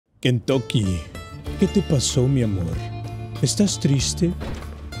Kentucky, ¿qué te pasó, mi amor? ¿Estás triste?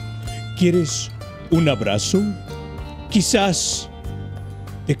 ¿Quieres un abrazo? Quizás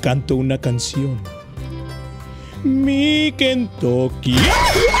te canto una canción. Mi Kentucky.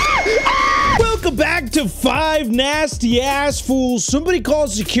 Welcome back to 5 Nasty Ass Fools. Somebody call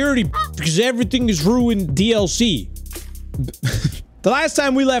security because everything is ruined DLC. The last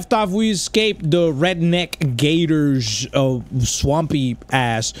time we left off, we escaped the redneck gators, swampy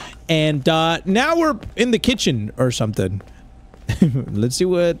ass, and now we're in the kitchen or something. Let's see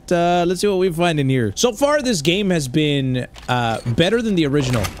what we find in here. So far, this game has been better than the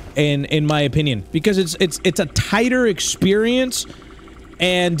original, in my opinion, because it's a tighter experience,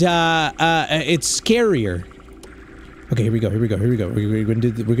 and it's scarier. Okay, here we go. We're gonna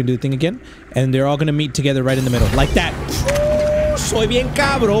do the thing again, and they're all gonna meet together right in the middle, like that. Soy bien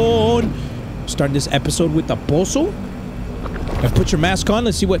cabrón. Starting this episode with a pozo. And put your mask on.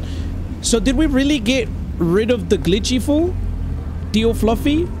 Let's see what. So did we really get rid of the glitchy fool? Theo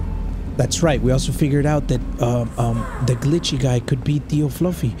Fluffy? That's right. We also figured out that the glitchy guy could be Theo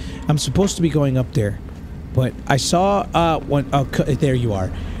Fluffy. I'm supposed to be going up there, but I saw one. There you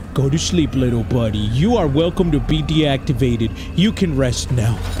are. Go to sleep, little buddy. You are welcome to be deactivated. You can rest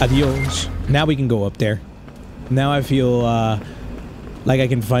now. Adios. Now we can go up there. Now I feel like I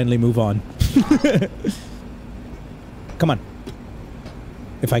can finally move on. Come on.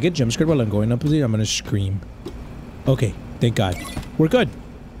 If I get jump scared while I'm going up there, I'm gonna scream. Okay, thank God. We're good.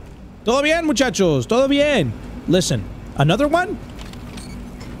 Todo bien, muchachos. Todo bien. Listen, another one?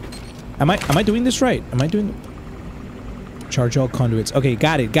 Am I doing this right? Am I doing... Charge all conduits. Okay,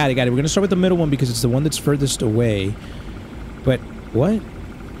 got it. We're gonna start with the middle one because it's the one that's furthest away. But, what?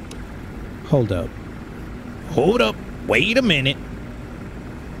 Hold up. Hold up. Wait a minute.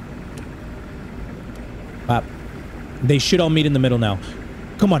 They should all meet in the middle now.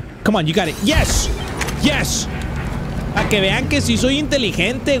 Come on, you got it. Yes! Yes! A que vean que sí soy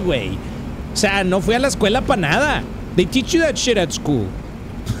inteligente, güey. O sea, no fui a la escuela pa' nada. They teach you that shit at school.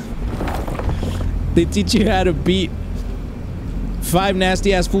 They teach you how to beat 5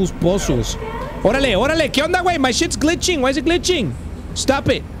 nasty ass fools pozos. Órale, ¿qué onda, güey? My shit's glitching. Why is it glitching? Stop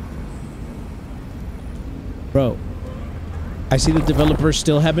it. Bro, I see the developers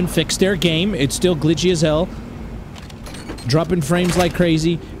still haven't fixed their game. It's still glitchy as hell. Dropping frames like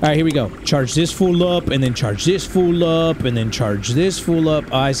crazy. Alright, here we go. Charge this fool up, and then charge this fool up, and then charge this fool up.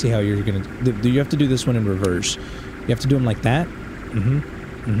 Oh, I see how you're gonna... You have to do this one in reverse. You have to do them like that.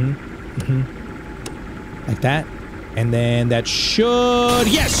 Like that. And then that should...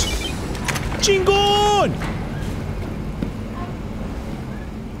 Yes! Chingon!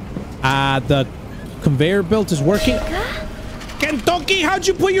 The conveyor belt is working. Kentucky, how'd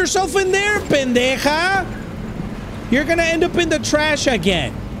you put yourself in there, pendeja? You're gonna end up in the trash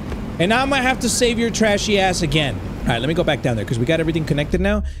again. And now I'm gonna have to save your trashy ass again. Alright, let me go back down there because we got everything connected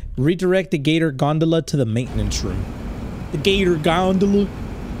now. Redirect the gator gondola to the maintenance room. The gator gondola.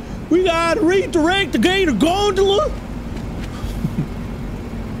 We gotta redirect the gator gondola.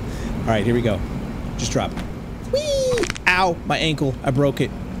 Alright, here we go. Just drop. Whee! Ow, my ankle. I broke it.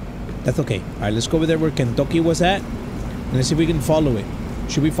 That's okay. Alright, let's go over there where Kentucky was at. And let's see if we can follow it.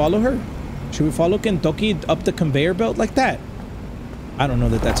 Should we follow her? Should we follow Kentucky up the conveyor belt like that? I don't know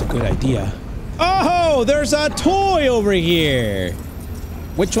that that's a good idea. Oh, there's a toy over here.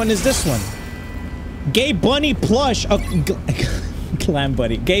 Which one is this one? Gay bunny plush. Oh, glam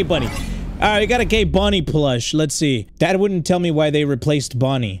bunny. Gay bunny. Alright, we got a gay bunny plush. Let's see. That wouldn't tell me why they replaced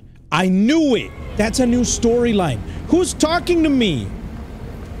Bonnie. I knew it. That's a new storyline. Who's talking to me?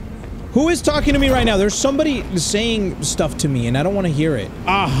 Who is talking to me right now? There's somebody saying stuff to me and I don't want to hear it.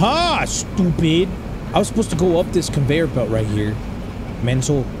 Aha, stupid. I was supposed to go up this conveyor belt right here.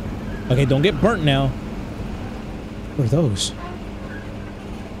 Mental. Okay, don't get burnt now. What are those?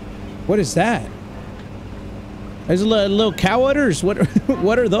 What is that? There's a little cow udders.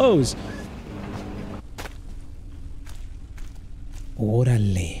 What are those?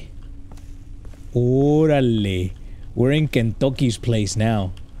 Órale. Órale. We're in Kentucky's place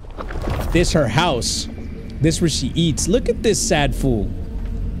now. This her house. This where she eats. Look at this sad fool.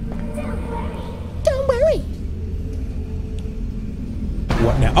 Don't worry.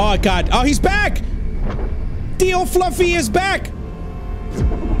 What now? Oh God. Oh, he's back. Theo Fluffy is back.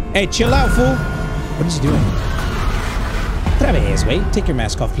 Hey, chill out, fool. What is he doing? Otra vez, wait. Take your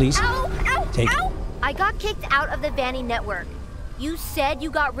mask off, please. Ow, ow, Take. Ow. I got kicked out of the Vanny network. You said you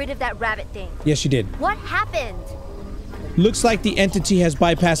got rid of that rabbit thing. Yes, you did. What happened? Looks like the entity has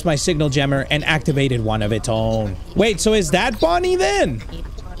bypassed my signal jammer and activated one of its own. Wait, so is that Bonnie then?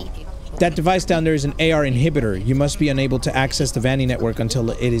 That device down there is an AR inhibitor. You must be unable to access the Vanny network until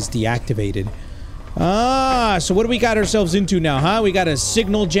it is deactivated. Ah, so what do we got ourselves into now, huh? We got a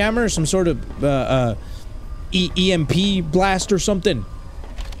signal jammer, some sort of, EMP blast or something.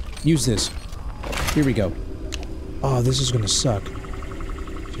 Use this. Here we go. Oh, this is gonna suck.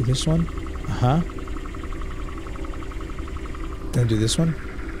 Do this one? Uh-huh. Then do this one?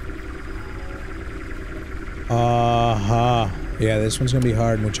 Uh-huh. Yeah, this one's gonna be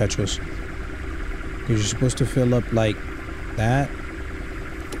hard, muchachos. Because you're supposed to fill up like that.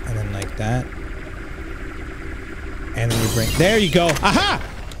 And then like that. And then you bring... There you go! Aha!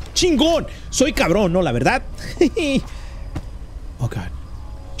 Chingón! Soy cabrón, no la verdad? Oh god.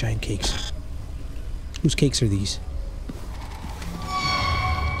 Giant cakes. Whose cakes are these?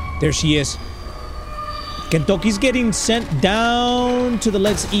 There she is. Kentucky's getting sent down to the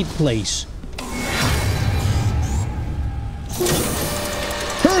Let's Eat place.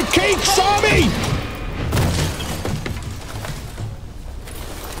 Her cake saw me!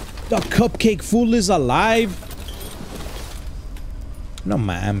 The cupcake fool is alive. No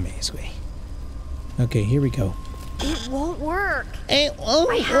mames, güey. Okay, here we go. It won't work. It won't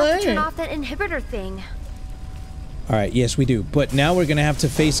I have to turn off that inhibitor thing. Alright, yes we do. But now we're gonna have to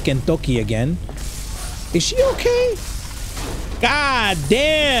face Kentucky again. Is she okay? God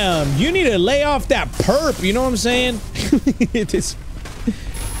damn! You need to lay off that perp, you know what I'm saying?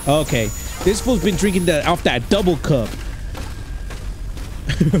 Okay. This fool's been drinking off that double cup.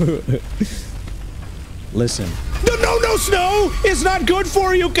 Listen. No snow is not good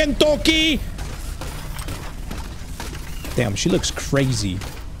for you, Kentucky! Damn, she looks crazy.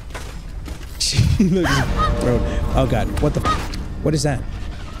 She looks... Oh god, what the... What is that?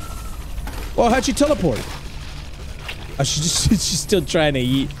 Oh, how'd she teleport? Oh, she's still trying to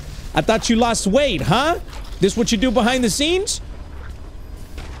eat. I thought you lost weight, huh? This what you do behind the scenes?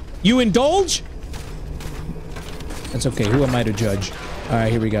 You indulge? That's okay, who am I to judge?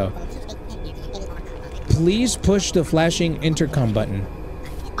 Alright, here we go. Please push the flashing intercom button.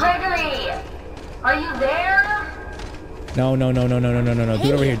 Gregory! Are you there? No. Do it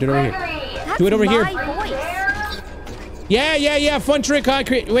over here, do it over here. That's Do it over here. my voice. Yeah, fun trick I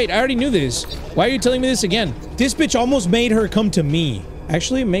create. Wait, I already knew this. Why are you telling me this again? This bitch almost made her come to me.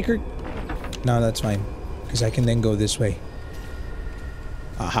 Actually, make her... No, that's fine. Because I can then go this way.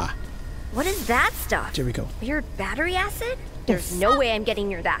 Aha. What is that stuff? There we go. Weird battery acid? There's no way I'm getting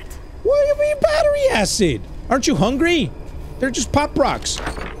near that. What do you mean battery acid? Aren't you hungry? They're just pop rocks.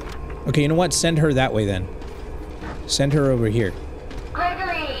 Okay, you know what? Send her that way then. Send her over here.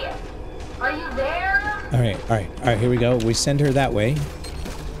 Gregory! Are you there? Alright, here we go. We send her that way.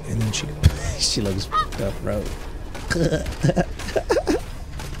 And then she... she looks fucked up, bro.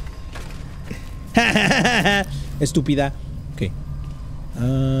 Estúpida. Okay.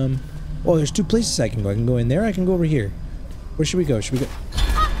 Oh, there's two places I can go. I can go in there, I can go over here. Where should we go? Should we go...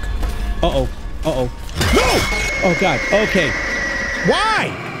 Uh-oh. No! Oh, God. Okay.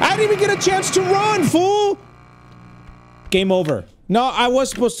 Why? I didn't even get a chance to run, fool! Game over. No, I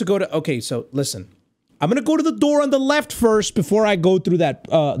was supposed to go to... Okay, so, listen. I'm gonna go to the door on the left first before I go through that,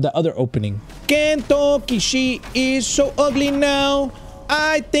 the other opening. Kentucky, she is so ugly now.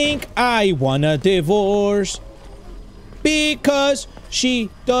 I think I want a divorce. Because she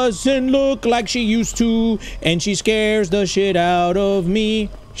doesn't look like she used to, and she scares the shit out of me.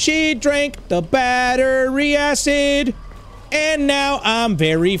 She drank the battery acid, and now I'm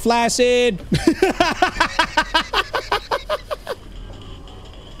very flaccid.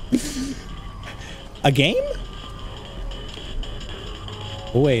 A game?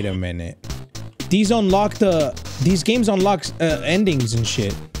 Wait a minute. These games unlock endings and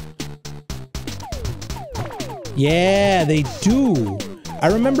shit. Yeah, they do. I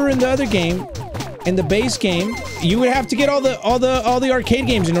remember in the other game, in the base game, you would have to get all the arcade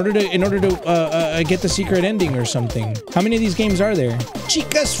games in order to get the secret ending or something. How many of these games are there?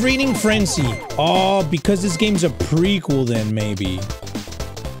 Chica's Reading Frenzy. Oh, because this game's a prequel then, maybe.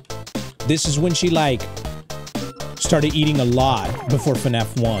 This is when she, like, started eating a lot before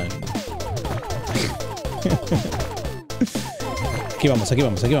FNAF 1. Aquí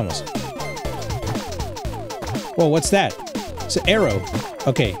vamos. Whoa, what's that? It's an arrow.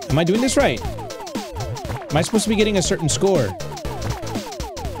 Okay, am I doing this right? Am I supposed to be getting a certain score?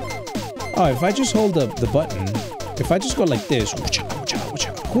 Oh, if I just hold the button, if I just go like this.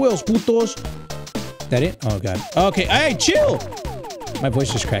 Who else, putos? That it? Oh, God. Okay, hey, chill! My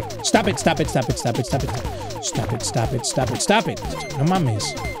voice just cracked. Stop it.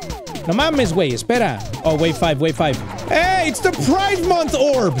 No mames, güey, espera. Oh, wave 5. Hey, it's the Pride Month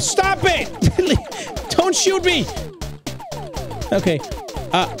orb! Stop it! Don't shoot me! Okay.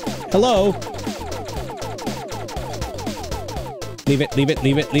 Hello? Leave it, leave it,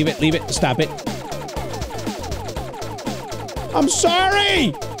 leave it, leave it, leave it. Stop it. I'm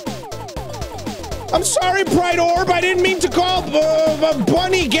sorry! I'm sorry, Pride Orb. I didn't mean to call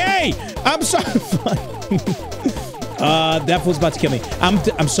Bunny gay. I'm sorry. That fool's about to kill me.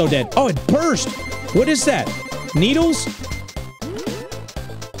 I'm so dead. Oh, it burst. What is that? Needles?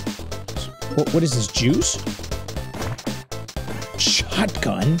 What is this? Juice?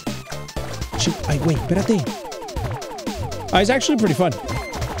 Shotgun? Wait, espérate. It's actually pretty fun.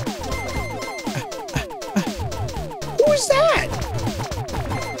 Who is that?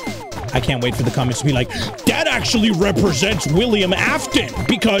 I can't wait for the comments to be like, that actually represents William Afton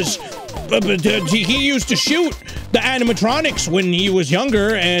because he used to shoot the animatronics when he was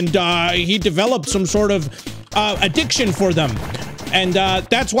younger and he developed some sort of addiction for them. And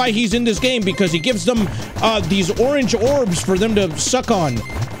that's why he's in this game, because he gives them these orange orbs for them to suck on.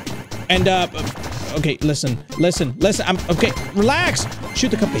 And, okay, listen. Okay, relax.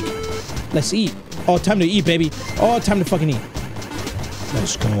 Shoot the cupcake. Let's eat. Oh, time to eat, baby. Oh, time to fucking eat.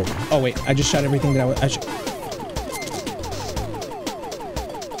 Let's go. Oh, wait, I just shot everything that I should.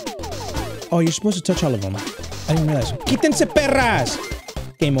 Oh, you're supposed to touch all of them. I didn't realize. Quítense perras!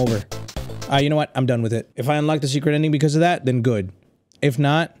 Game over. You know what? I'm done with it. If I unlock the secret ending because of that, then good. If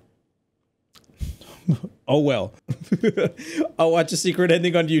not... oh well. I'll watch a secret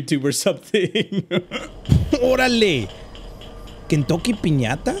ending on YouTube or something. Orale! Kentucky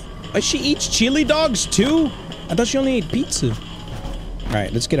piñata? She eats chili dogs too? I thought she only ate pizza.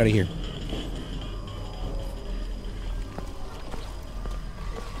 Alright, let's get out of here.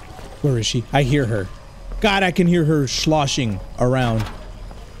 Where is she? I hear her. God, I can hear her sloshing around.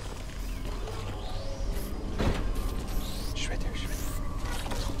 She's right there, she's right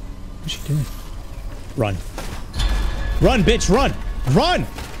there. What's she doing? Run. Run, bitch, run! Run!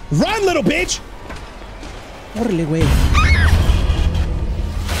 Run, little bitch! Órale, güey.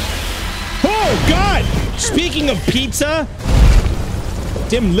 Oh, God! Speaking of pizza...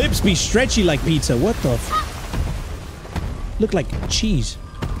 Dim lips be stretchy like pizza. What the f... Look like cheese.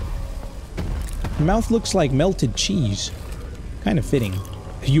 Your mouth looks like melted cheese. Kind of fitting.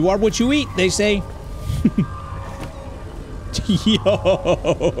 You are what you eat, they say. Yo.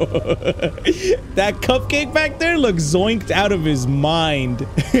 That cupcake back there looks zoinked out of his mind.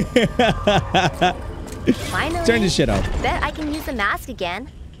 Finally. Turn this shit off. Bet I can use the mask again.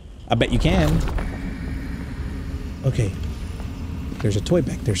 I bet you can. Okay. There's a toy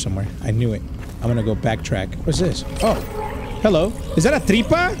back there somewhere. I knew it. I'm gonna go backtrack. What's this? Oh. Hello. Is that a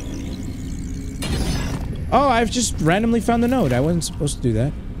tripa? Oh, I've just randomly found the node. I wasn't supposed to do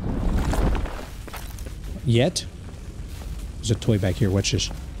that. Yet. There's a toy back here. Watch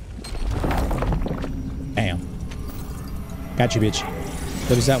this. Bam. Got you, bitch.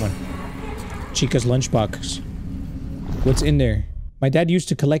 What is that one? Chica's lunchbox. What's in there? My dad used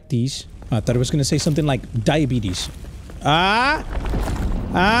to collect these. I thought it was gonna say something like diabetes. Ah!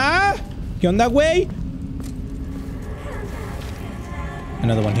 Ah! ¿Qué onda, güey?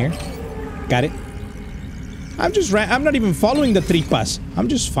 Another one here. Got it. I'm not even following the tripas. I'm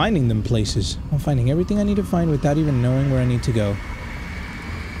just finding them places. I'm finding everything I need to find without even knowing where I need to go.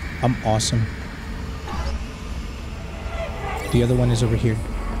 I'm awesome. The other one is over here.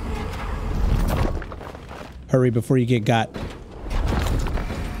 Hurry before you get got.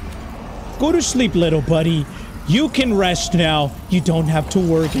 Go to sleep, little buddy. You can rest now. You don't have to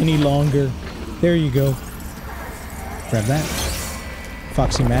work any longer. There you go. Grab that.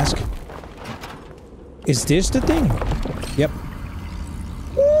 Foxy mask. Is this the thing? Yep.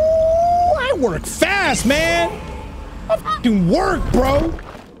 Ooh, I work fast, man! I fucking work, bro!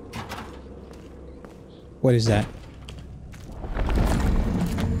 What is that?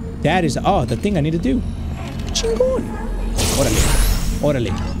 That is... Oh, the thing I need to do. Chingon! Orale.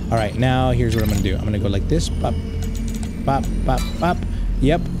 Orale. Alright, now here's what I'm gonna do. I'm gonna go like this. Pop. Pop, pop, pop.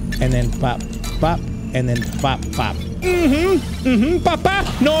 Yep. And then pop, pop. And then pop, pop.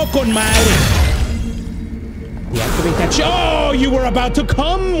 Papa! No con madre! Deactivate that. Oh, you were about to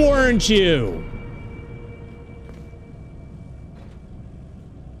come, weren't you?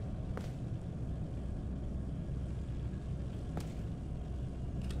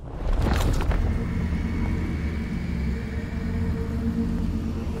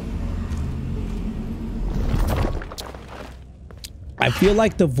 I feel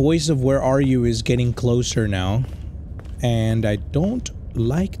like the voice of "Where are you" is getting closer now, and I don't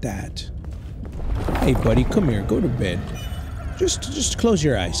like that. Hey, buddy, come here. Go to bed. Just close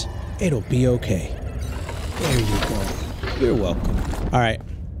your eyes. It'll be okay. There you go. You're welcome. All right,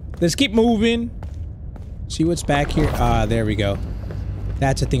 let's keep moving. See what's back here. Ah, there we go.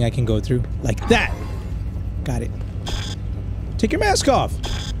 That's a thing I can go through. Like that. Got it. Take your mask off.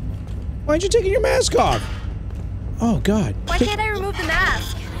 Why aren't you taking your mask off? Oh, God. Why can't I remove the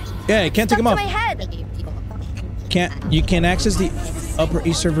mask? Yeah, you can't take them off. My head. You can't access the Upper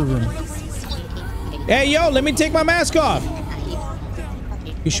East server room. Hey, yo, let me take my mask off.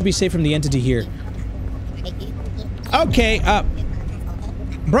 You should be safe from the entity here. Okay,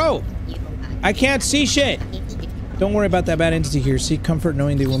 bro, I can't see shit. Don't worry about that bad entity here. Seek comfort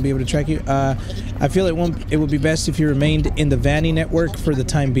knowing they won't be able to track you. I feel it would be best if you remained in the Vanny network for the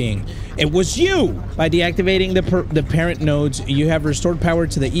time being. It was you! By deactivating the parent nodes, you have restored power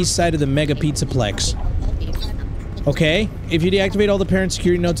to the east side of the Mega Pizzaplex. Okay? If you deactivate all the parent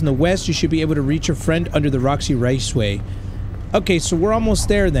security nodes in the west, you should be able to reach your friend under the Roxy Raceway. Okay, so we're almost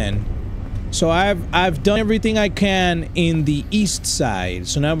there then. So I've done everything I can in the east side.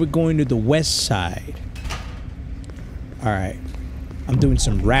 So now we're going to the west side. Alright. I'm doing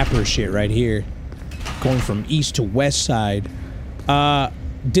some rapper shit right here. Going from east to west side.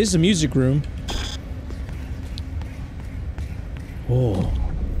 This is a music room. Oh.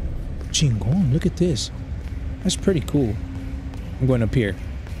 Chingon, look at this. That's pretty cool. I'm going up here.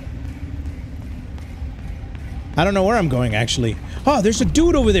 I don't know where I'm going, actually. Oh, there's a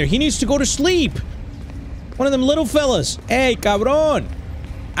dude over there. He needs to go to sleep. One of them little fellas. Hey, cabron.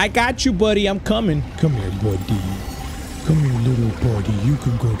 I got you, buddy. I'm coming. Come here, buddy. Come here, little buddy. You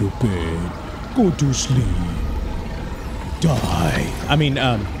can go to bed. Go to sleep. Die. I mean,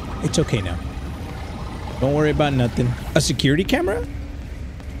 it's okay now. Don't worry about nothing. A security camera?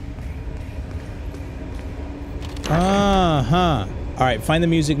 Uh-huh. Alright, find the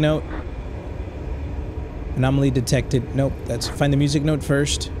music note. Anomaly detected. Nope, that's... Find the music note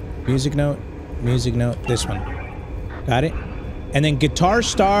first. Music note. Music note. This one. Got it? And then guitar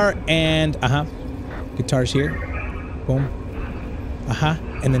star and... Uh-huh. Guitar's here. Boom. Uh-huh.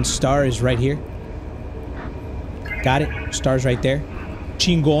 And then star is right here. Got it. Star's right there.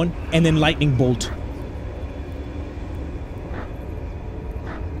 Chingon. And then lightning bolt.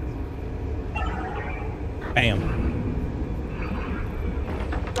 Bam.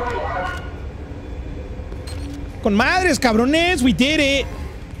 Con madres, cabrones, we did it!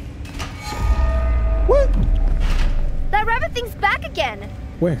 What? That rabbit thing's back again.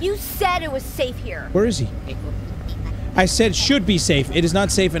 Where? You said it was safe here. Where is he? I said should be safe. It is not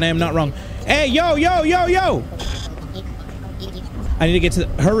safe and I am not wrong. Hey, yo, yo, yo, yo! I need to get to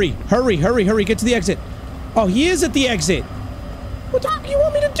the... Hurry, hurry, hurry, hurry, get to the exit. Oh, he is at the exit. What the fuck you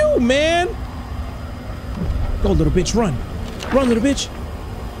want me to do, man? Go, little bitch, run. Run, little bitch.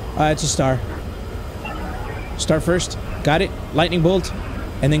 It's a star. Star first. Got it. Lightning bolt.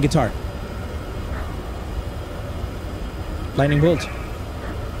 And then guitar. Lightning bolt.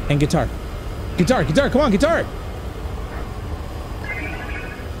 And guitar. Guitar, guitar, come on, guitar!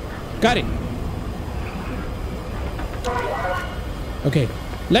 Got it. Okay.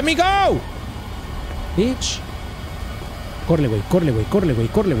 Let me go! Bitch. Córrele, güey, córrele, güey, córrele, güey,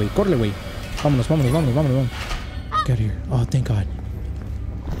 córrele, güey, córrele, güey. Vámonos, vámonos, vámonos, vámonos, vámonos. Get out of here. Oh, thank God.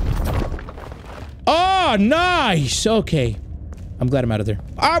 Oh, nice! Okay. I'm glad I'm out of there.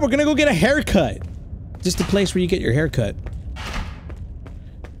 Ah, we're gonna go get a haircut. Just the place where you get your haircut.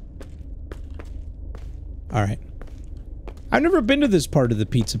 Alright. I've never been to this part of the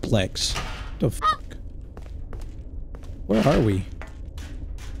Pizzaplex. The fuck? Where are we?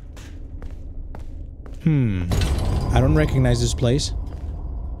 I don't recognize this place.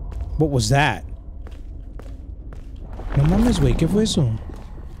 What was that? No mames, güey, ¿qué fue eso?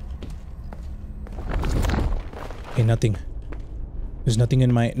 Okay, nothing. There's nothing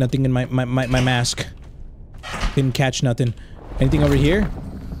in my mask. Didn't catch nothing. Anything over here?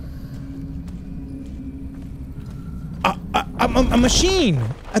 A machine!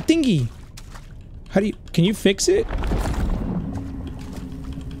 A thingy! How do you... Can you fix it?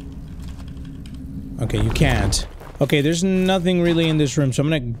 Okay, you can't. Okay, there's nothing really in this room, so I'm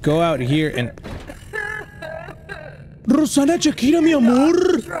gonna go out here and... Rosana Shakira, mi amor!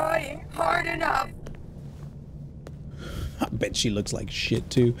 Not trying hard enough. I bet she looks like shit,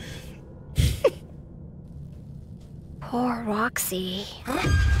 too. Poor Roxy. Huh?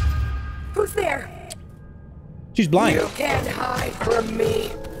 Who's there? She's blind. You can't hide from me.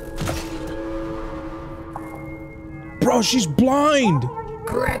 Bro, she's blind!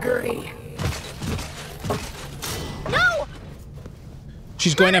 Gregory. No!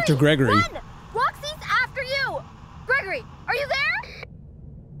 She's going after Gregory. Run! Roxy's after you! Gregory, are you there?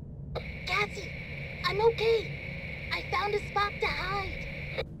 Cassie, I'm okay. I found a spot to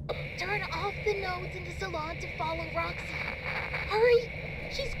hide. Turn off the nodes in the salon to follow Roxy. Hurry!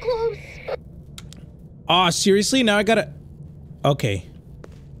 She's close. Aw, seriously? Now I gotta... Okay.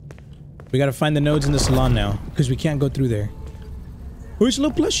 We gotta find the nodes in the salon now, because we can't go through there. Oh, there's a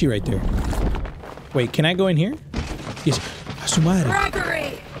little plushie right there. Wait, can I go in here? Yes. A su madre.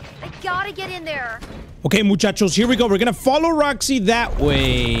 Gregory! I gotta get in there. Okay, muchachos, here we go. We're gonna follow Roxy that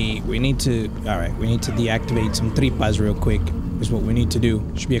way. We need to... Alright, we need to deactivate some tripas real quick. Is what we need to do.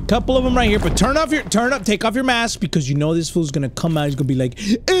 Should be a couple of them right here, but take off your mask, because you know this fool's gonna come out. He's gonna be like,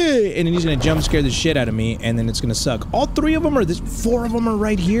 eh, and then he's gonna jump scare the shit out of me, and then it's gonna suck. All 3 of them are 4 of them are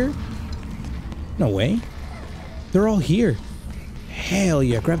right here? No way. They're all here. Hell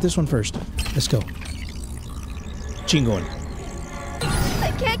yeah. Grab this one first. Let's go. Chingon.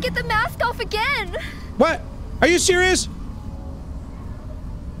 I can't get the mask off again. What? Are you serious?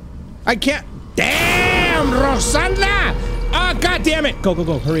 I can't. Damn, Rosanna! Ah, god damn it! Go, go,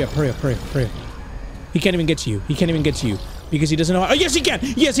 go. Hurry up, hurry up, hurry up, hurry up. He can't even get to you. He can't even get to you. Because he doesn't know how. Oh, yes, he can!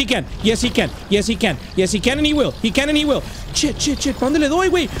 Yes, he can! Yes, he can! Yes, he can! Yes, he can and he will! He can and he will! Shit, shit, shit! ¿Pa dónde le doy,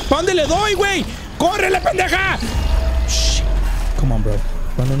 güey? ¿Pa dónde le doy, güey? ¡Córrele, pendeja! Shit. Come on, bro.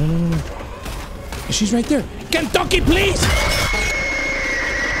 Run, no, no, no, no, no. She's right there. Kentucky, please!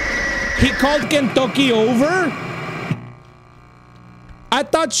 He called Kentucky over? I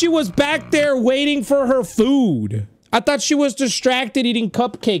thought she was back there waiting for her food. I thought she was distracted eating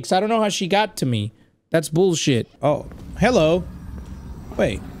cupcakes. I don't know how she got to me. That's bullshit. Oh, hello.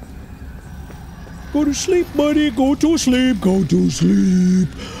 Wait. Go to sleep, buddy. Go to sleep. Go to sleep.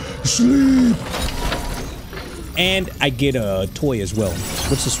 Sleep. And I get a toy as well.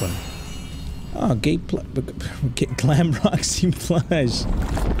 What's this one? Oh, Glam Roxy plush.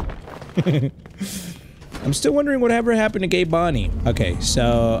 I'm still wondering whatever happened to Gay Bonnie. Okay,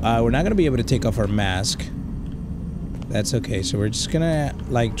 so we're not gonna be able to take off our mask. That's okay. So we're just gonna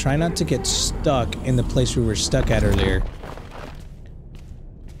like try not to get stuck in the place we were stuck at earlier.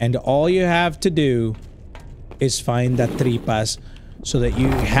 And all you have to do is find the tripas so that you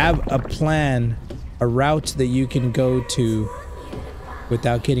have a plan, a route that you can go to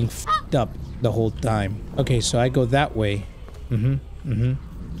without getting f***ed up the whole time. Okay, so I go that way.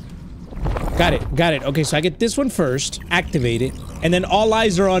 Got it, got it. Okay, so I get this one first, activate it, and then all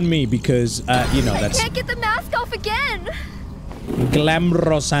eyes are on me because, you know, that's... I can't get the mask off again! Glam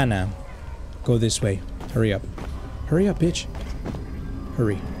Rosana. Go this way. Hurry up. Hurry up, bitch.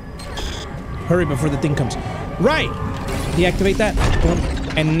 Hurry. Hurry before the thing comes. Right! Deactivate that. Boom.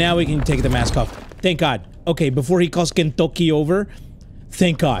 And now we can take the mask off. Thank God. Okay, before he calls Kentucky over.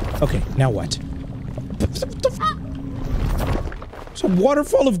 Thank God. Okay, now what? It's a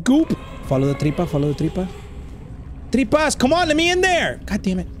waterfall of goop. Follow the tripa, follow the tripa. Tripas, come on, let me in there! God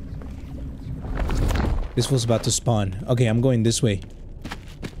damn it. This fool's about to spawn. Okay, I'm going this way.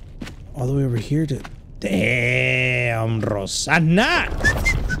 All the way over here to... Damn, Rosana!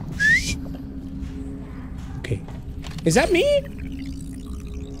 Okay. Is that me?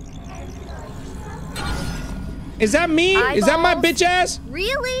 Is that me? Eyeballs? Is that my bitch ass?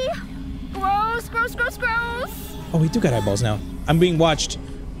 Really? Gross, gross, gross, gross! Oh, we do got eyeballs now. I'm being watched.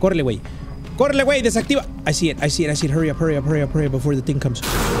 Córrele, güey. Córrele, güey. Desactiva. I see it. I see it. I see it. Hurry up, hurry up, hurry up, hurry up before the thing comes.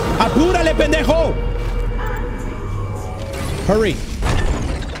 Apúrale, pendejo! Hurry.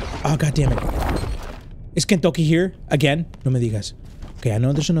 Oh, god damn it. Is Kentucky here? Again? No me digas. Okay, I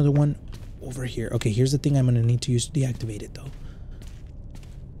know there's another one over here. Okay, here's the thing I'm gonna need to use to deactivate it, though.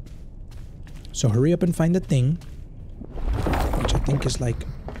 So hurry up and find the thing. Which I think is like...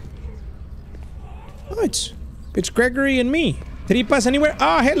 Oh, it's Gregory and me. Tripas anywhere?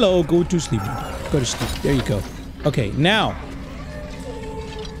 Ah, hello. Go to sleep. Go to sleep. There you go. Okay, now.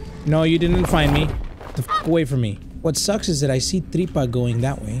 No, you didn't find me. Get the f away from me. What sucks is that I see Tripa going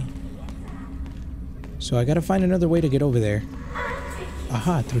that way. So I gotta find another way to get over there.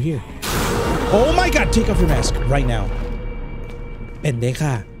 Aha, through here. Oh my god, take off your mask right now.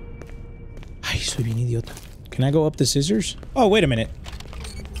 Pendeja. Ay, soy bien idiota. Can I go up the scissors? Oh, wait a minute.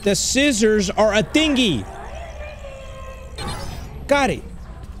 The scissors are a thingy. Got it.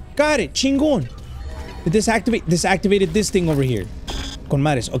 Got it. Chingon. This activated this thing over here. Con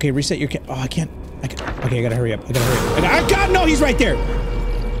madres. Okay, reset your Oh, I can't. Okay, I gotta hurry up. I gotta hurry up. God, no, he's right there.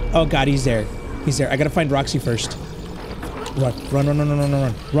 Oh god, he's there. He's there. I gotta find Roxy first. Run, run, run, run, run, run,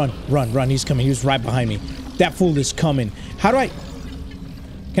 run, run, run, run. He's coming. He was right behind me. That fool is coming. How do I...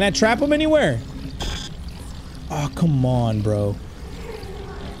 Can I trap him anywhere? Oh, come on, bro.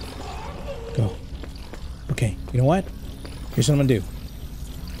 Go. Okay, you know what? Here's what I'm gonna do.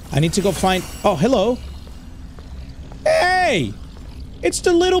 I need to go find... Oh, hello. Hey! It's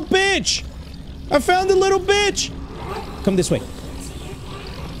the little bitch! I found the little bitch! Come this way.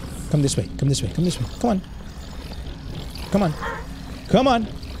 Come this way. Come this way. Come this way. Come on. Come on. Come on.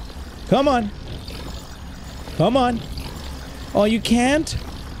 Come on. Come on. Oh, you can't?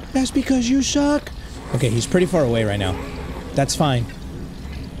 That's because you suck. Okay, he's pretty far away right now. That's fine.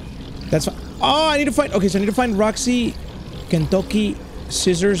 That's fine. Oh, I need to find... Okay, so I need to find Roxy, Kentucky,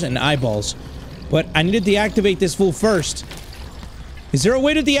 scissors, and eyeballs. But I need to deactivate this fool first. Is there a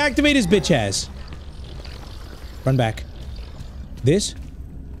way to deactivate his bitch ass? Run back. This?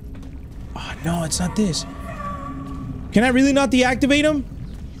 Oh, no, it's not this. Can I really not deactivate him?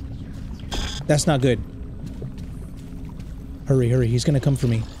 That's not good. Hurry, hurry. He's gonna come for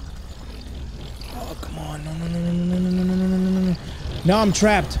me. Oh, come on. No, no, no, no, no, no, no, no, no, no, no. Now I'm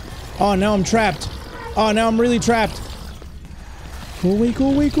trapped. Oh, now I'm trapped. Oh, now I'm really trapped. Go away,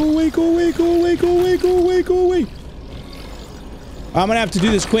 go away, go away, go away, go away, go away, go away, go away. I'm gonna have to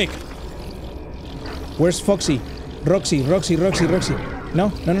do this quick. Where's Foxy? Roxy, Roxy, Roxy, Roxy. No,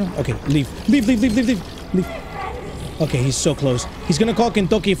 no, no. Okay, leave. Leave, leave, leave, leave, leave. Leave. Okay, he's so close. He's gonna call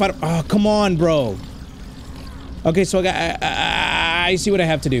Kentucky if I don't... Oh, come on, bro. Okay, so I see what I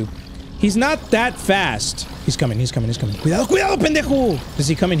have to do. He's not that fast. He's coming, he's coming, he's coming. Cuidado, cuidado, pendejo! Does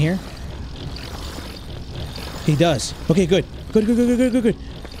he come in here? He does. Okay, good. Good, good, good, good, good, good, good.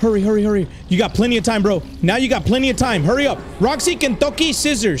 Hurry, hurry, hurry. You got plenty of time, bro. Now you got plenty of time. Hurry up. Roxy, Kentucky,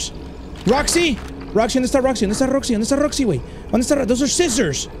 scissors. Roxy? Roxy, ¿dónde está Roxy? ¿Dónde está Roxy? ¿Dónde está Roxy, güey? ¿Dónde está? Those are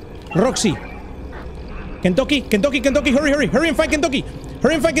scissors. Roxy. Kentucky, Kentucky, Kentucky. Hurry, hurry. Hurry and find Kentucky.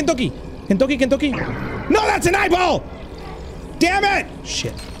 Hurry and find Kentucky. Kentucky, Kentucky. No, that's an eyeball! Damn it!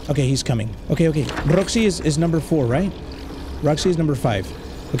 Shit. Okay, he's coming. Okay, okay. Roxy is number 4, right? Roxy is number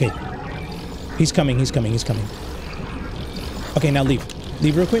 5. Okay. He's coming, he's coming, he's coming. Okay, now leave.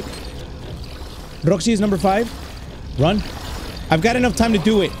 Leave real quick. Roxy is number 5. Run. I've got enough time to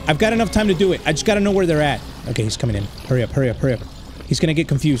do it. I've got enough time to do it. I just gotta know where they're at. Okay, he's coming in. Hurry up, hurry up, hurry up. He's gonna get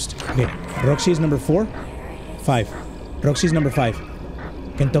confused. Okay. Roxy is number 4. 5. Roxy's number 5.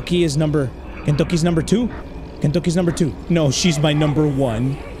 Kentucky's number 2? Kentucky's number 2. No, she's my number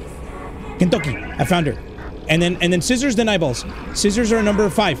 1. Kentucky. I found her. And then scissors, then eyeballs. Scissors are number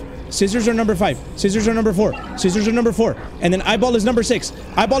 5. Scissors are number 5. Scissors are number 4. Scissors are number 4. And then eyeball is number 6.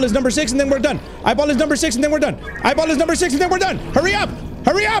 Eyeball is number 6 and then we're done. Eyeball is number 6 and then we're done. Eyeball is number 6 and then we're done. Hurry up!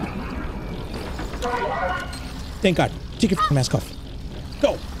 Hurry up! Thank God. Take your mask off.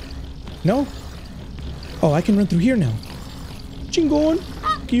 Go. No? Oh, I can run through here now. Chingon.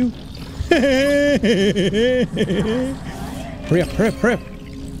 Thank you. Hurry up, hurry up, hurry up.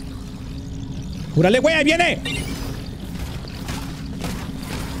 ¡Júrale, güey! ¡Ahí viene!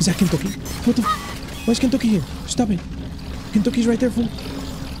 Is that Kentucky? What the f... Why is Kentucky here? Stop it. Kentucky's right there, fool.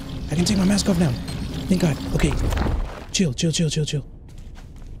 I can take my mask off now. Thank God. Okay. Chill, chill, chill, chill, chill.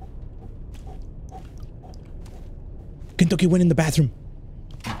 Kentucky went in the bathroom.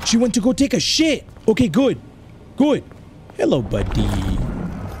 She went to go take a shit. Okay, good. Good. Hello, buddy.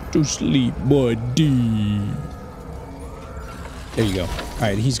 To sleep, buddy. There you go.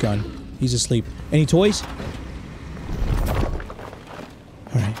 Alright, he's gone. He's asleep. Any toys?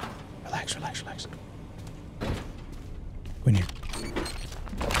 Alright. Relax, relax, relax. Go in here.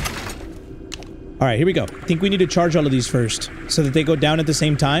 Alright, here we go. I think we need to charge all of these first, so that they go down at the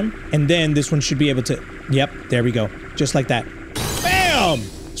same time, and then this one should be able to... Yep, there we go. Just like that. Bam!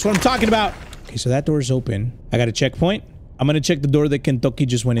 That's what I'm talking about! Okay, so that door's open. I got a checkpoint. I'm gonna check the door that Kentucky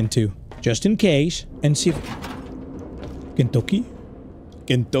just went into. Just in case, and see if... Kentucky?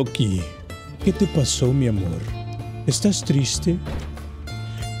 Kentucky. ¿Qué te pasó, mi amor? ¿Estás triste?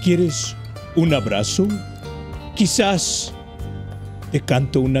 ¿Quieres un abrazo? Quizás te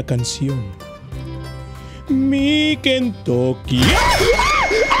canto una canción. Mi Kentucky.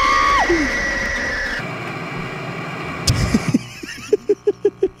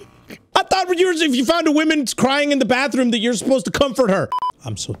 I thought if you found a woman crying in the bathroom that you're supposed to comfort her.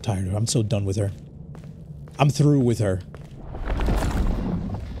 I'm so tired of her. I'm so done with her. I'm through with her.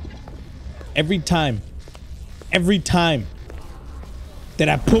 Every time that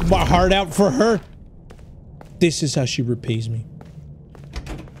I put my heart out for her, this is how she repays me.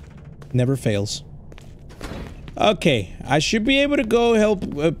 Never fails. Okay, I should be able to go help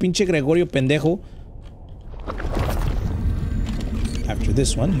pinche Gregorio pendejo. After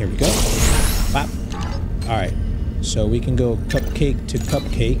this one, here we go. Bop. Alright, so we can go cupcake to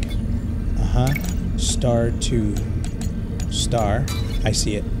cupcake. Star to star. I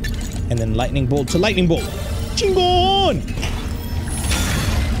see it. And then lightning bolt to lightning bolt. Chingon!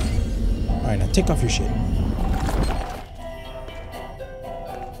 Alright, now take off your shit.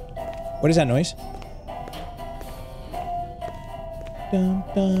 What is that noise? Dun,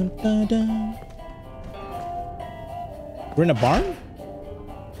 dun, dun, dun. We're in a barn?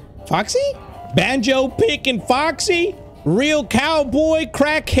 Foxy? Banjo picking Foxy? Real cowboy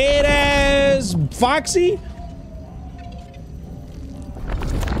crackhead ass Foxy?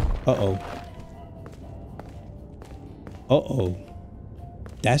 Uh-oh. Uh-oh.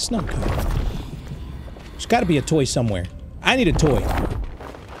 That's not good. There's got to be a toy somewhere. I need a toy.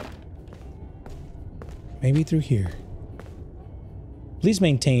 Maybe through here. Please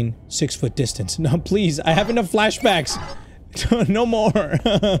maintain 6-foot distance. No, please. I have enough flashbacks. No more.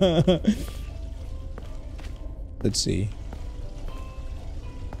 Let's see.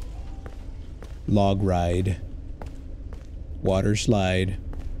 Log ride. Water slide.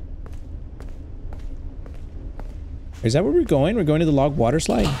 Is that where we're going? We're going to the log water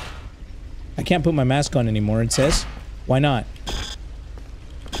slide? I can't put my mask on anymore, it says. Why not?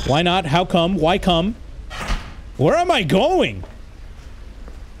 Why not? How come? Why come? Where am I going?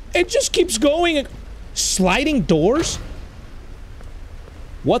 It just keeps going. Sliding doors?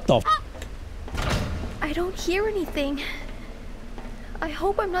 What the f? I don't hear anything. I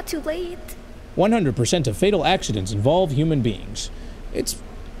hope I'm not too late. 100% of fatal accidents involve human beings. It's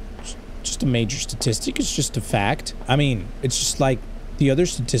just a major statistic. It's just a fact. I mean, it's just like the other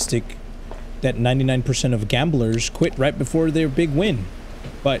statistic that 99% of gamblers quit right before their big win.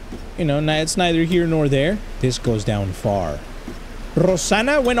 But, you know, it's neither here nor there. This goes down far.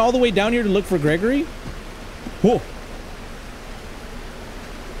 Rosanna went all the way down here to look for Gregory? Whoa.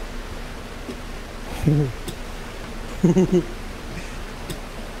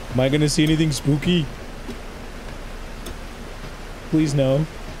 Am I gonna see anything spooky? Please no.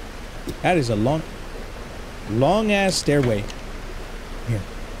 That is a long ass stairway. Here.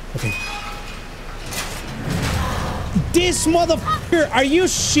 Okay. This motherfucker! Are you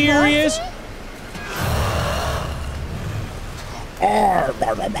serious?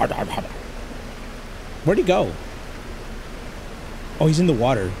 Where'd he go? Oh, he's in the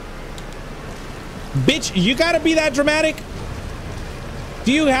water. Bitch, you gotta be that dramatic?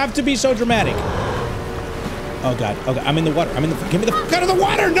 Do you have to be so dramatic? Oh god, I'm in the water. Get me the fuck out of the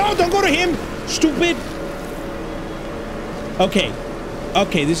water! No, don't go to him! Stupid! Okay.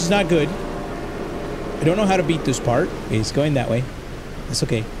 Okay, this is not good. I don't know how to beat this part. He's going that way. That's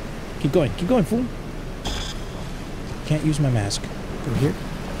okay. Keep going, fool. Can't use my mask. Over here?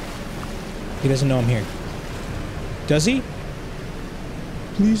 He doesn't know I'm here. Does he?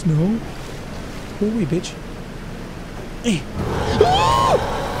 Please no. Go away, bitch. Hey.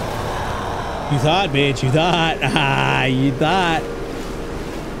 You thought, bitch. You thought. Ah, you thought.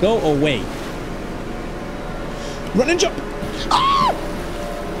 Go away. Run and jump. Ah!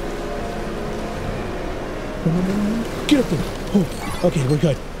 Get up there. Oh, okay, we're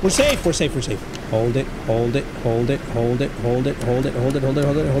good. We're safe. We're safe. We're safe. Hold it. Hold it. Hold it. Hold it. Hold it. Hold it. Hold it. Hold it.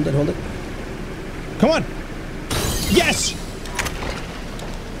 Hold it. Hold it. Hold it. Come on. Yes.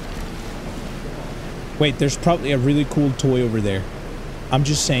 Wait, there's probably a really cool toy over there. I'm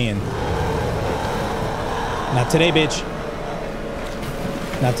just saying. Not today, bitch.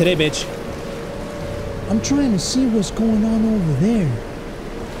 Not today, bitch. I'm trying to see what's going on over there.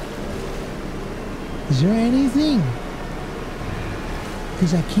 Is there anything?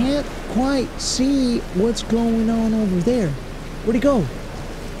 Because I can't quite see what's going on over there. Where'd he go?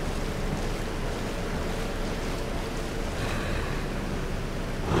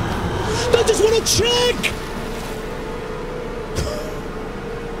 I just want to check!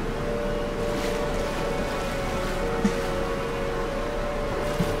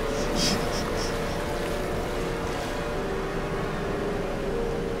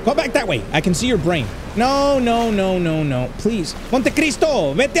 Go back that way. I can see your brain. No, no, no, no, no. Please. Monte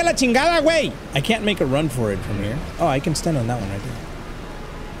Cristo! Vete a la chingada, güey! I can't make a run for it from here. Oh, I can stand on that one right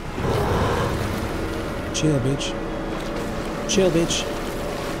there. Chill, bitch. Chill, bitch.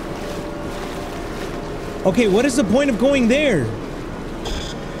 Okay, what is the point of going there?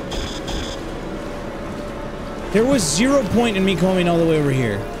 There was 0 point in me going all the way over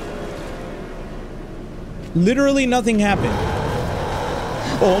here. Literally nothing happened.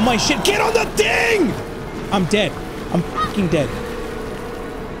 Oh my shit, get on the thing! I'm dead. I'm fucking dead.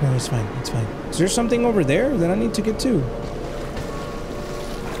 No, it's fine, it's fine. Is there something over there that I need to get to?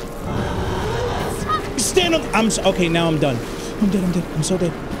 Stand up! Okay, now I'm done. I'm dead, I'm dead. I'm so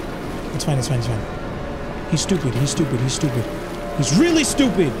dead. It's fine, it's fine, it's fine. He's stupid, he's stupid, he's stupid. He's really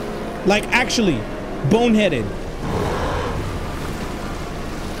stupid. Like, actually, boneheaded.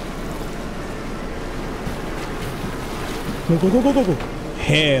 Go, go, go, go, go, go.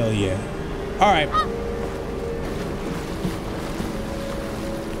 Hell yeah. Alright.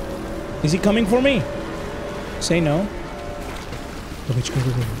 Is he coming for me? Say no. Go, bitch, go,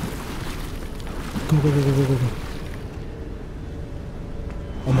 go, go. Go, go, go, go, go, go, go.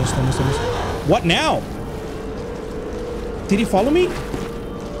 Almost, almost, almost. What now? Did he follow me?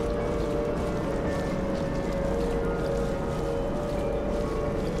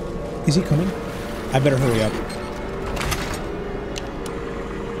 Is he coming? I better hurry up.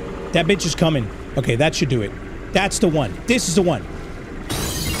 That bitch is coming. Okay, that should do it. That's the one. This is the one.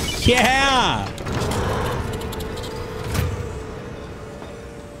 Yeah!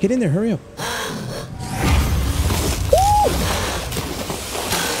 Get in there, hurry up. Woo!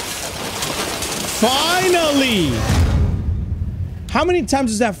 Finally! How many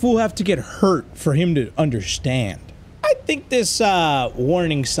times does that fool have to get hurt for him to understand? I think this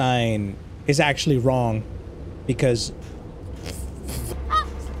warning sign is actually wrong because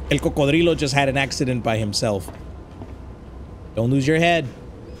El Cocodrilo just had an accident by himself. Don't lose your head.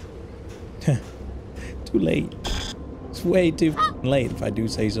 Too late. It's way too late, if I do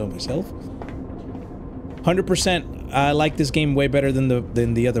say so myself. 100%. I like this game way better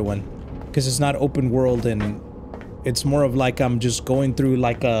than the other one, because it's not open world and it's more of like I'm just going through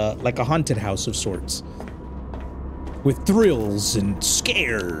like a haunted house of sorts, with thrills and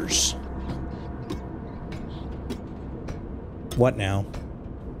scares. What now?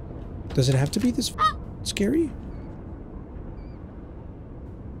 Does it have to be this scary?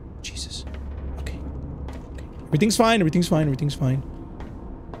 Jesus. Okay. Okay. Everything's fine. Everything's fine. Everything's fine.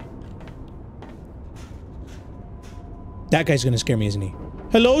 That guy's gonna scare me, isn't he?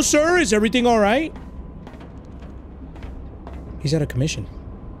 Hello, sir. Is everything all right? He's out of commission.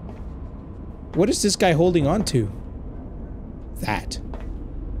 What is this guy holding on to? That.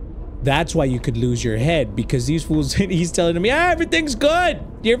 That's why you could lose your head, because these fools, he's telling me, ah, everything's good.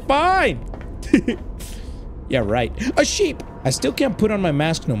 You're fine. Yeah, right. A sheep. I still can't put on my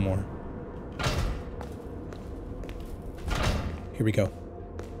mask no more. Here we go.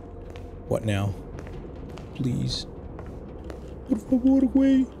 What now? Please. Por favor,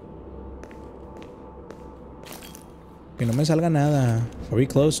 güey. Que no me salga nada. Are we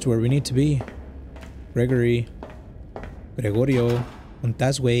close to where we need to be? Gregory. Gregorio.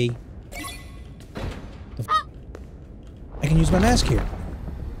 ¿Dónde güey? I can use my mask here.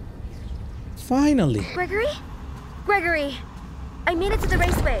 Finally. Gregory? Gregory, I made it to the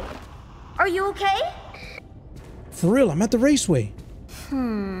raceway. Are you okay? For real, I'm at the raceway.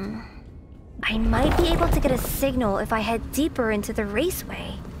 I might be able to get a signal if I head deeper into the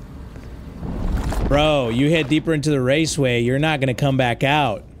raceway. Bro, you head deeper into the raceway, you're not gonna come back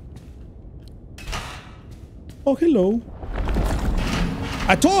out. Oh, hello.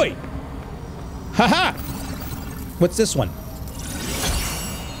 A toy! Haha! What's this one?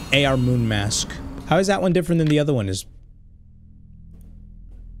 AR moon mask. How is that one different than the other one? Is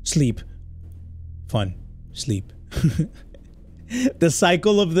sleep. Fun. Sleep. The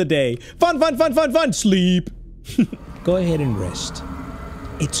cycle of the day. Fun, fun, fun, fun, fun. Sleep. Go ahead and rest.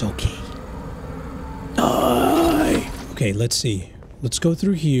 It's okay. Die. Okay, let's see. Let's go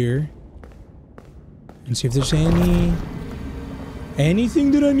through here and see if there's anything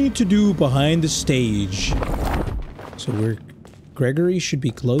that I need to do behind the stage. So Gregory should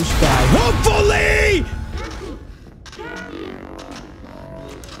be close by. Hopefully!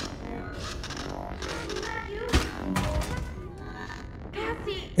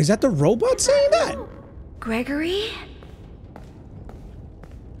 Is that the robot saying that? Gregory?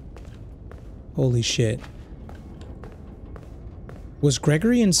 Holy shit. Was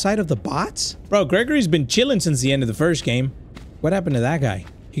Gregory inside of the bots? Bro, Gregory's been chilling since the end of the first game. What happened to that guy?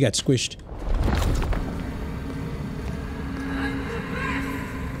 He got squished.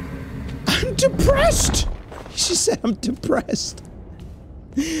 I'm depressed! She said I'm depressed.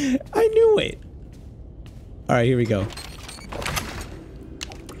 I knew it. Alright, here we go.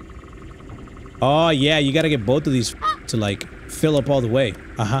 Oh, yeah, you gotta get both of these to, like, fill up all the way.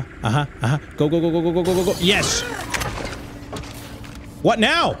 Uh-huh, uh-huh, uh-huh. Go, go, go, go, go, go, go, go, go. Yes! What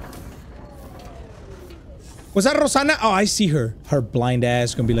now? Was that Rosanna? Oh, I see her. Her blind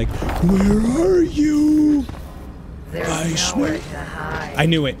ass gonna be like, where are you? I swear. I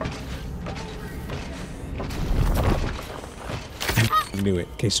knew it. I knew it.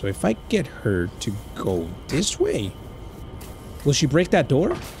 Okay, so if I get her to go this way, will she break that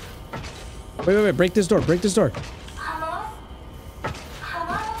door? Wait, wait, wait. Break this door. Break this door. Hello?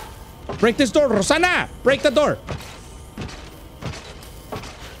 Hello? Break this door, Rosanna! Break the door!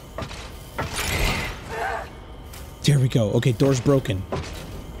 There we go. Okay, door's broken.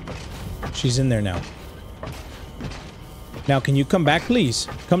 She's in there now. Now, can you come back, please?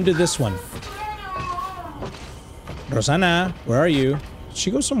 Come to this one. Rosanna, where are you? Did she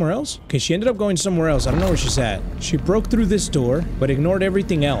go somewhere else? Okay, she ended up going somewhere else. I don't know where she's at. She broke through this door, but ignored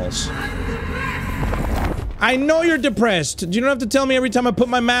everything else. I know you're depressed. You don't have to tell me every time I put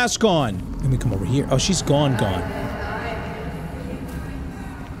my mask on. Let me come over here. Oh, she's gone.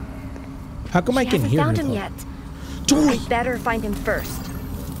 How come I can hear her? Found him yet. Toy! I better find him first.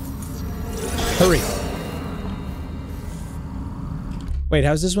 Hurry. Wait,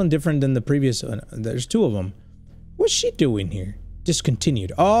 how's this one different than the previous one? There's two of them. What's she doing here?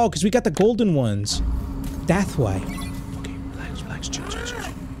 Discontinued. Oh, because we got the golden ones. That's why. Okay, relax, relax. Chill, chill, chill,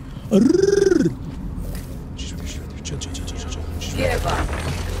 chill. Chill, chill, chill, chill, chill. Give up.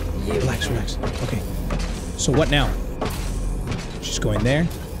 Relax, relax. Okay. So what now? She's going there.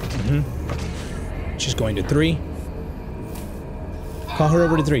 She's going to 3. Call her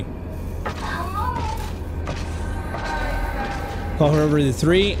over to 3. Call her over to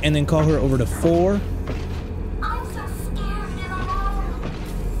 3, and then call her over to 4. I'm so scared and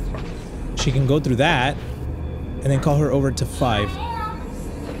alone. She can go through that, and then call her over to 5.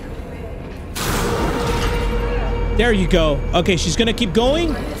 There you go. Okay, she's gonna keep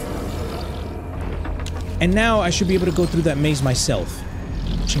going. And now I should be able to go through that maze myself.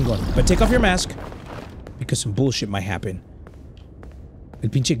 Chingon. But take off your mask, because some bullshit might happen. El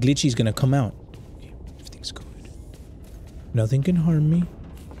pinche glitchy is gonna come out. Okay, everything's good. Nothing can harm me,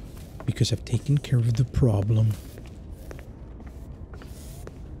 because I've taken care of the problem.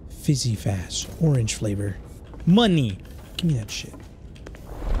 Fizzy fast, orange flavor. Money! Give me that shit.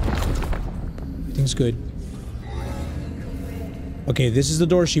 Everything's good. Okay, this is the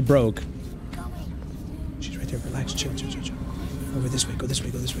door she broke. She's right there. Relax. Chill, chill, chill, chill. Over this way. Go this way.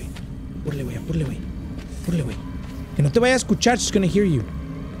 Go this way. Púrale, güey. Púrale, güey. Púrale, güey. Que no te vaya a escuchar. She's gonna hear you.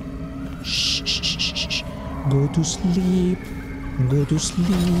 Shh, shh, shh, shh, shh. Go to sleep. Go to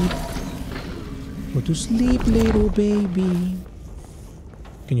sleep. Go to sleep, little baby.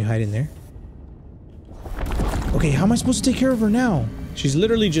 Can you hide in there? Okay, how am I supposed to take care of her now? She's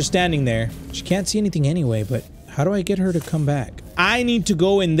literally just standing there. She can't see anything anyway, but how do I get her to come back? I need to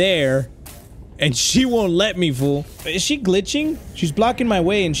go in there, and she won't let me, fool. Is she glitching? She's blocking my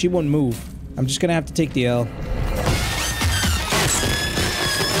way and she won't move. I'm just gonna have to take the L.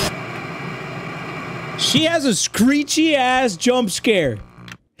 She has a screechy ass jump scare.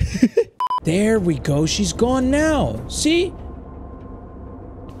 There we go. She's gone now. See?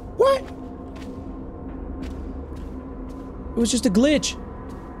 What? It was just a glitch.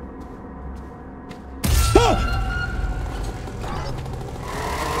 Ah!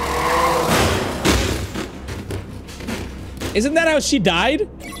 Isn't that how she died?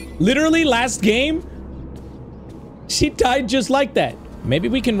 Literally last game? She died just like that. Maybe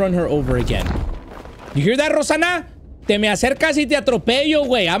we can run her over again. You hear that, Rosana? Te me acercas y te atropello,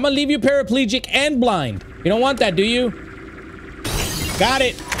 güey. I'm gonna leave you paraplegic and blind. You don't want that, do you? Got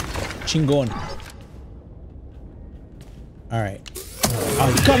it. Chingón. Alright.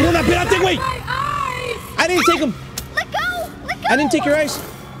 Oh, cabrona, espérate, güey! I didn't take him! Let go! Let go! I didn't take your ice!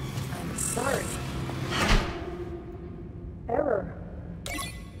 I'm sorry. Error.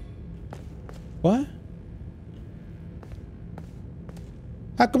 What?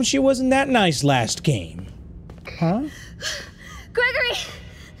 How come she wasn't that nice last game? Huh? Gregory!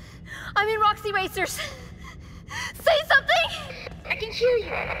 I'm in Roxy Racers. Say something! I can hear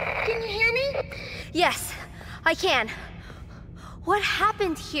you. Can you hear me? Yes, I can. What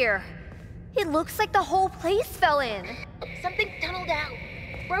happened here? It looks like the whole place fell in. Something tunneled out.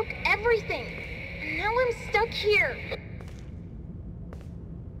 Broke everything. And now I'm stuck here.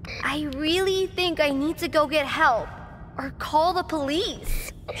 I really think I need to go get help. Or call the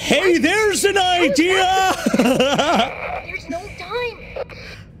police. Hey, there's an idea! There's no time.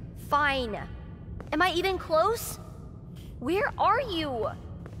 Fine. Am I even close? Where are you?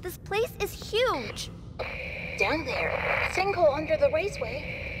 This place is huge. Down there. Sinkhole under the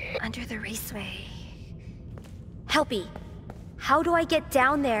raceway. Under the raceway. Helpy, how do I get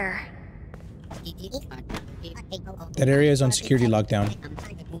down there? That area is on security lockdown.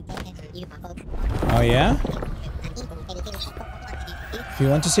 Oh yeah? If you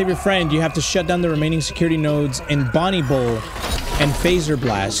want to save your friend, you have to shut down the remaining security nodes in Bonnie Bowl and Phaser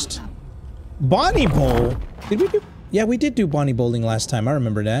Blast. Bonnie Bowl? Did we do? Yeah, we did do Bonnie Bowling last time. I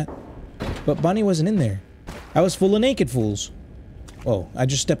remember that. But Bonnie wasn't in there. I was full of naked fools. Oh, I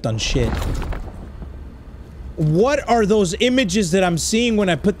just stepped on shit. What are those images that I'm seeing when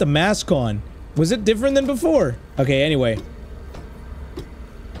I put the mask on? Was it different than before? Okay, anyway.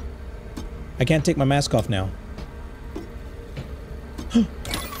 I can't take my mask off now.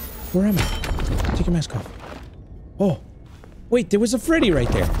 Where am I? Take your mask off. Oh. Wait, there was a Freddy right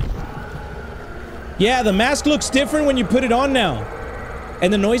there. Yeah, the mask looks different when you put it on now.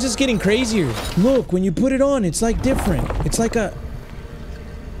 And the noise is getting crazier. Look, when you put it on, it's like different. It's like a...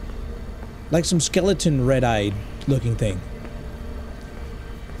 like some skeleton red-eyed looking thing.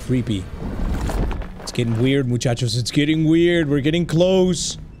 Creepy. It's getting weird, muchachos. It's getting weird. We're getting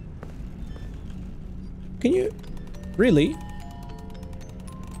close. Can you... really?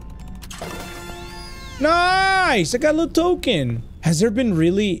 Nice! I got a little token. Has there been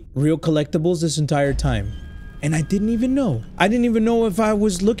really real collectibles this entire time? And I didn't even know. I didn't even know if I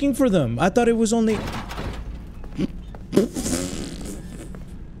was looking for them. I thought it was only...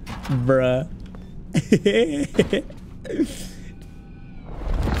 Bruh.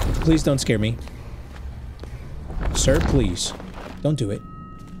 Please don't scare me. Sir, please. Don't do it.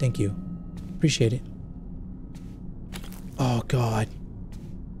 Thank you. Appreciate it. Oh, God.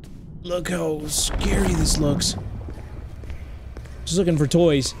 Look how scary this looks. Just looking for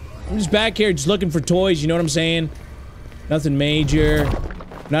toys. I'm just back here just looking for toys, you know what I'm saying? Nothing major.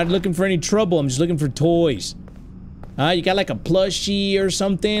 Not looking for any trouble, I'm just looking for toys. You got like a plushie or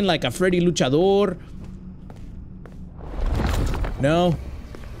something? Like a Freddy luchador? No?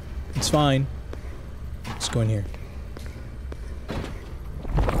 It's fine. Let's go in here.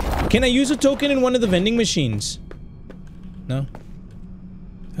 Can I use a token in one of the vending machines? No?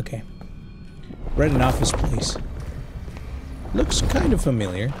 Okay. We're at an office place. Looks kind of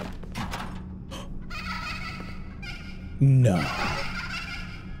familiar. No.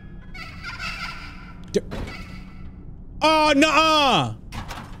 Oh, nuh-uh!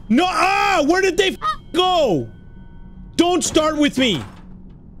 Nuh-uh! Where did they go? Don't start with me!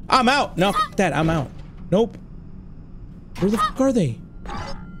 I'm out. No, that, I'm out. Nope. Where the fuck are they?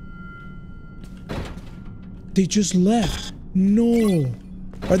 They just left. No.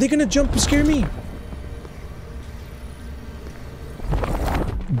 Are they gonna jump and scare me?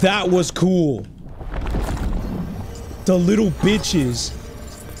 That was cool. The little bitches.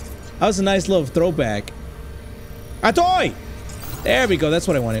 That was a nice little throwback. A toy! There we go, that's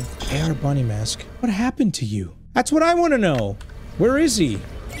what I wanted. AR bunny mask. What happened to you? That's what I want to know. Where is he?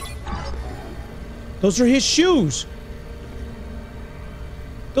 Those are his shoes.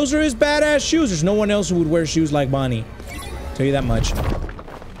 Those are his badass shoes. There's no one else who would wear shoes like Bonnie. Tell you that much.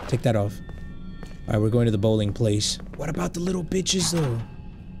 Take that off. Alright, we're going to the bowling place. What about the little bitches, though?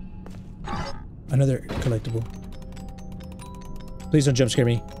 Another collectible. Please don't jump scare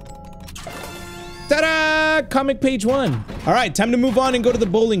me. Ta-da! Comic page 1. Alright, time to move on and go to the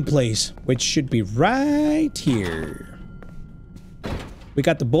bowling place, which should be right here. We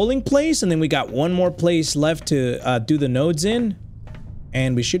got the bowling place, and then we got one more place left to do the nodes in.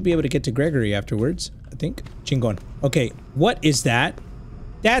 And we should be able to get to Gregory afterwards, I think. Chingon. Okay, what is that?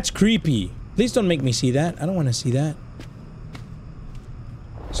 That's creepy. Please don't make me see that. I don't want to see that.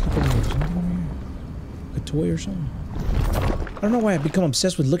 Let's look over here. Something over here. A toy or something? I don't know why I've become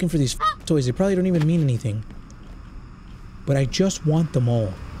obsessed with looking for these toys. They probably don't even mean anything. But I just want them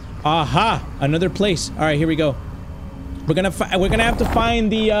all. Aha! Another place. Alright, here we go. We're gonna have to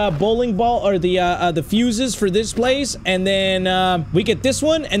find the bowling ball or the fuses for this place, and then we get this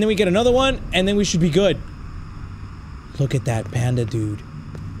one, and then we get another one, and then we should be good. Look at that panda dude.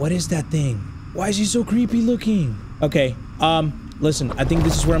 What is that thing? Why is he so creepy looking? Okay, listen, I think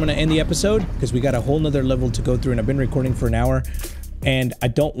this is where I'm gonna end the episode, because we got a whole nother level to go through, and I've been recording for an hour. And I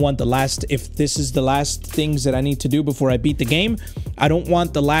don't want the last, if this is the last things that I need to do before I beat the game, I don't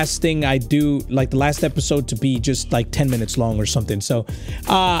want the last thing I do, like the last episode, to be just like 10 minutes long or something. So,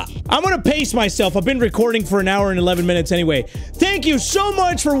 I'm gonna pace myself. I've been recording for an hour and 11 minutes anyway. Thank you so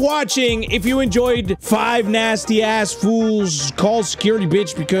much for watching. If you enjoyed 5 nasty ass fools called security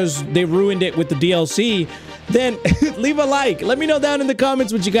bitch because they ruined it with the DLC, then leave a like. Let me know down in the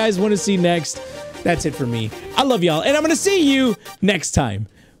comments what you guys want to see next. That's it for me. I love y'all, and I'm gonna see you next time.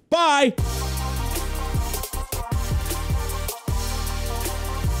 Bye!